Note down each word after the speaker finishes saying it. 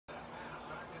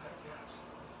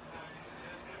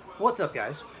What's up,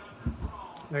 guys?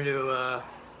 We're gonna do a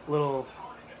little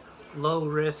low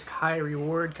risk, high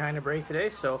reward kind of break today.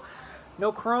 So,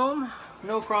 no Chrome,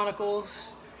 no Chronicles.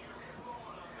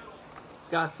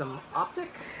 Got some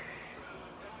Optic.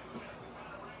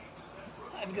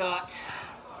 I've got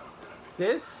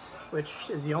this, which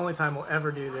is the only time we'll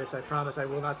ever do this. I promise I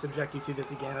will not subject you to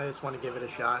this again. I just want to give it a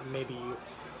shot. Maybe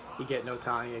you get no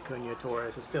Tani, Acuna,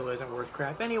 Torres. It still isn't worth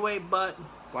crap anyway, but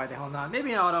why the hell not?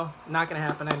 Maybe an auto. Not going to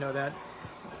happen, I know that.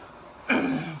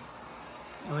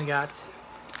 And we got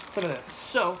some of this.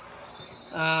 So,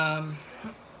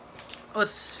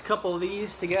 let's couple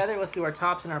these together. Let's do our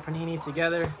Topps and our Panini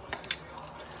together.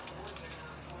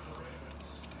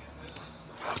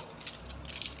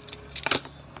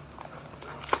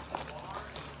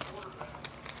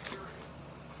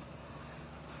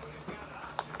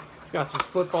 Got some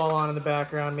football on in the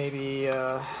background. Maybe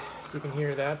you can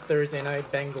hear that. Thursday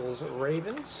night, Bengals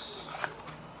Ravens.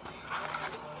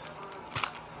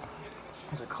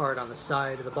 There's a card on the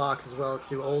side of the box as well,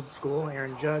 too. Old school,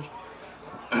 Aaron Judge.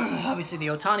 Obviously, the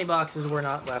Ohtani boxes were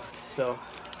not left, so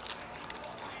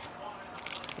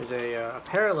there's a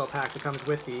parallel pack that comes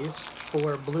with these.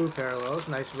 4 blue parallels.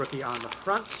 Nice rookie on the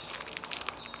front.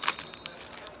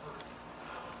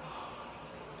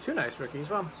 2 nice rookies.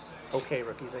 Well, okay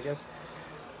rookies, I guess.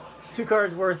 2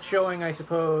 cards worth showing, I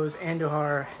suppose.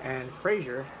 Andujar and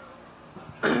Frazier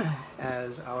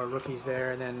as our rookies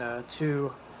there. And then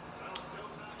 2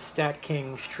 Stat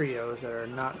Kings trios that are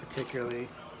not particularly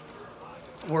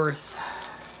worth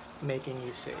making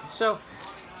you see. So,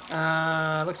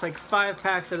 looks like 5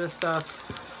 packs of this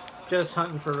stuff. Just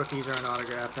hunting for rookies or an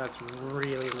autograph. That's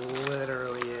really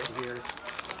literally it here.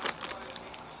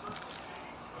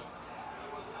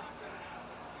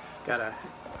 Gotta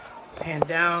pan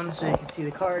down so you can see the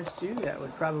cards too. That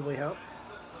would probably help.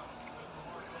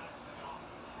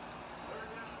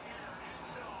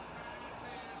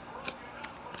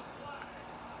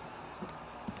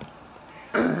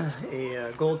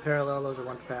 A gold parallel, those are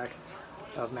 1 pack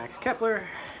of Max Kepler,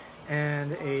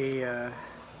 and a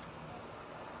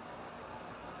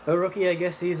rookie. I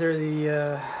guess these are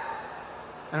the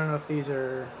I don't know if these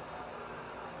are.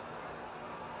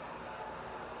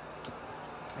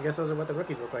 I guess those are what the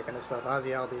rookies look like and this stuff.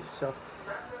 Ozzy Albies. So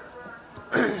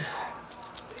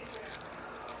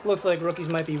looks like rookies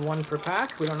might be 1 per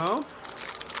pack. We don't know.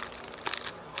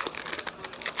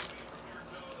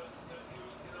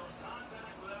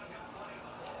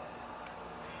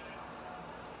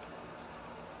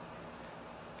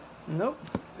 Nope.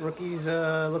 Rookies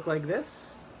look like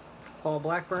this. Paul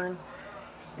Blackburn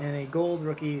and a gold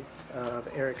rookie of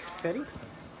Eric Fetty.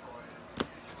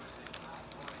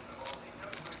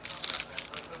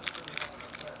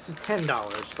 This is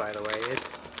 $10, by the way.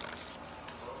 It's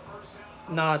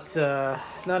not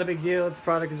a big deal. It's a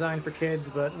product designed for kids,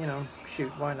 but you know,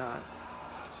 shoot, why not?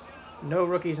 No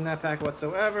rookies in that pack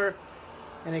whatsoever,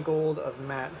 and a gold of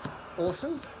Matt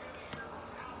Olson.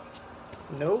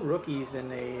 No rookies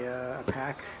in a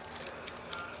pack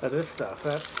of this stuff.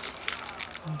 That's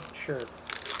sure.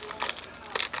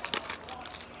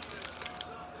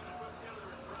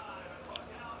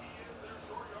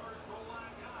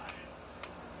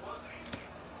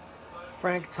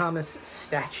 Frank Thomas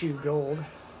statue gold.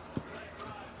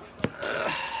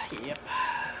 Yep.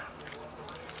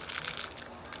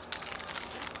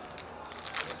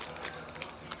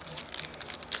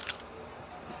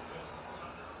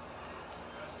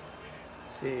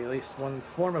 See, at least 1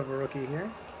 form of a rookie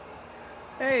here.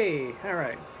 Hey, all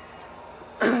right.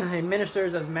 A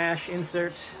Ministers of MASH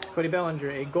insert. Cody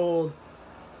Bellinger, a gold.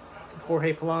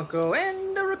 Jorge Polanco,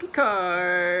 and a rookie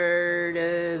card.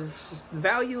 As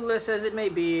valueless as it may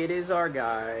be, it is our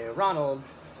guy, Ronald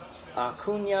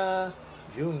Acuna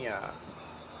Jr.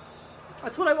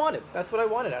 That's what I wanted. That's what I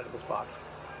wanted out of this box.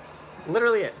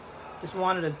 Literally it. Just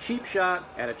wanted a cheap shot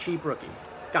at a cheap rookie.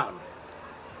 Got him.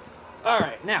 All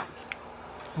right, now,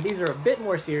 these are a bit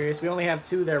more serious. We only have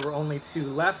 2. There were only 2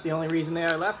 left. The only reason they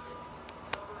are left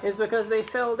is because they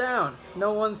fell down.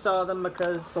 No one saw them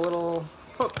because the little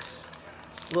hooks,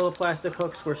 little plastic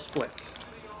hooks, were split.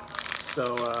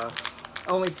 So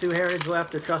only 2 Heritage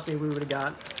left, or trust me, we would have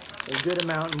got a good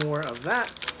amount more of that.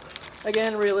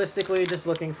 Again, realistically, just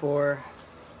looking for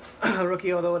a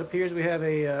rookie, although it appears we have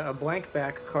a blank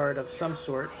back card of some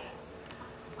sort.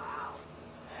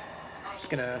 Just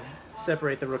gonna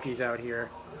separate the rookies out here.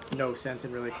 No sense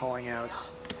in really calling out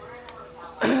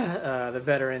the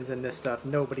veterans and this stuff.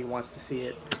 Nobody wants to see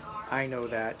it. I know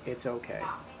that. It's okay.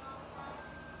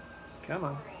 Come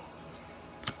on.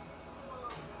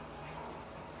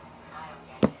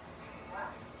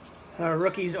 Our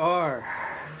rookies are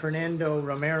Fernando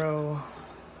Romero,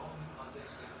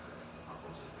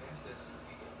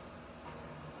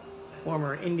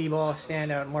 Former Indie Ball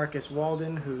standout Marcus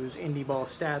Walden, whose Indie Ball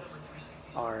stats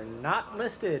are not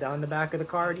listed on the back of the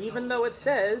card, even though it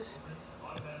says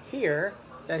here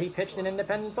that he pitched an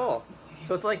independent ball.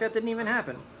 So it's like that didn't even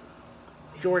happen.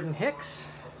 Jordan Hicks,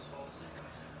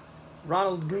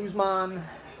 Ronald Guzman,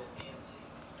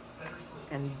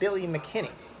 and Billy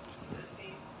McKinney.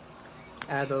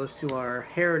 Add those to our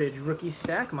Heritage rookie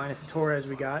stack, minus the Torres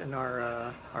we got in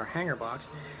our hanger box.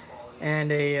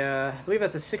 And I believe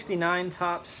that's a 69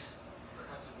 Topps,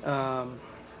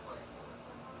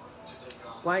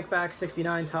 blank back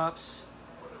 69 Topps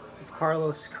of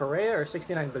Carlos Correa, or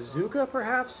 69 Bazooka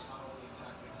perhaps.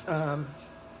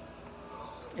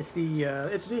 It's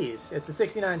these. It's the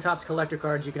 69 Topps collector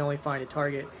cards you can only find at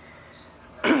Target.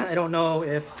 I don't know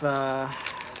if they're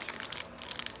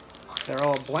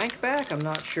all blank back. I'm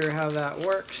not sure how that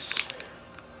works.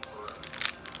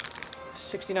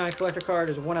 69 collector card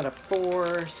is 1 out of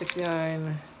 4.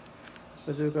 69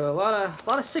 Bazooka. A lot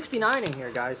of 69 in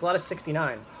here, guys. A lot of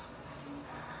 69.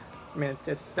 I mean,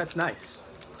 that's nice.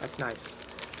 That's nice.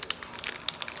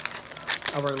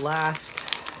 Our last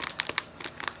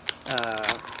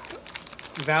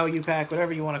value pack,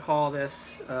 whatever you want to call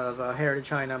this, of Heritage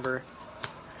High Number.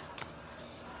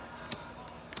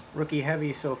 Rookie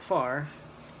heavy so far.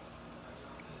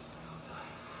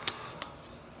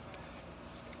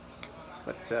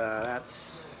 But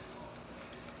that's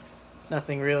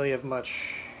nothing really of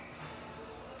much.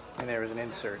 And there was an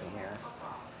insert in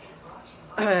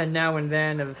here. Now and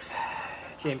then of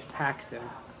James Paxton.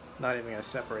 Not even going to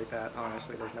separate that,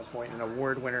 honestly. There's no point. An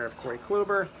award winner of Corey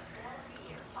Kluber.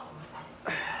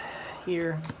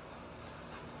 Here.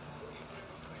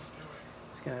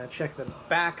 Just going to check the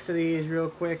backs of these real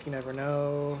quick. You never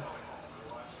know.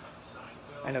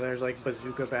 I know there's like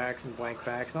bazooka backs and blank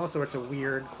backs and all sorts of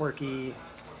weird, quirky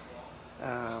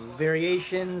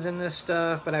variations in this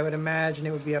stuff, but I would imagine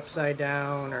it would be upside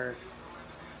down or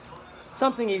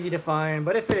something easy to find.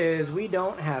 But if it is, we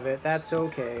don't have it. That's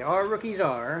okay. Our rookies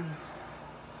are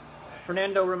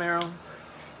Fernando Romero,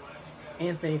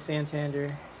 Anthony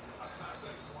Santander,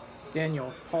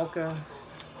 Daniel Palka,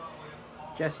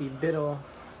 Jesse Biddle,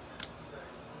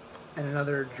 and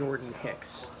another Jordan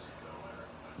Hicks.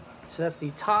 So that's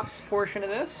the Topps portion of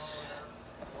this.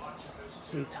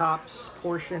 The Topps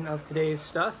portion of today's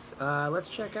stuff. Let's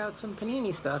check out some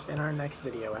Panini stuff in our next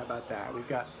video. How about that? We've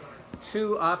got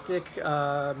 2 Optic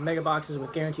mega boxes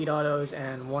with guaranteed autos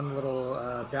and 1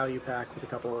 little value pack with a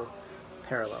couple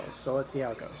parallels. So let's see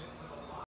how it goes.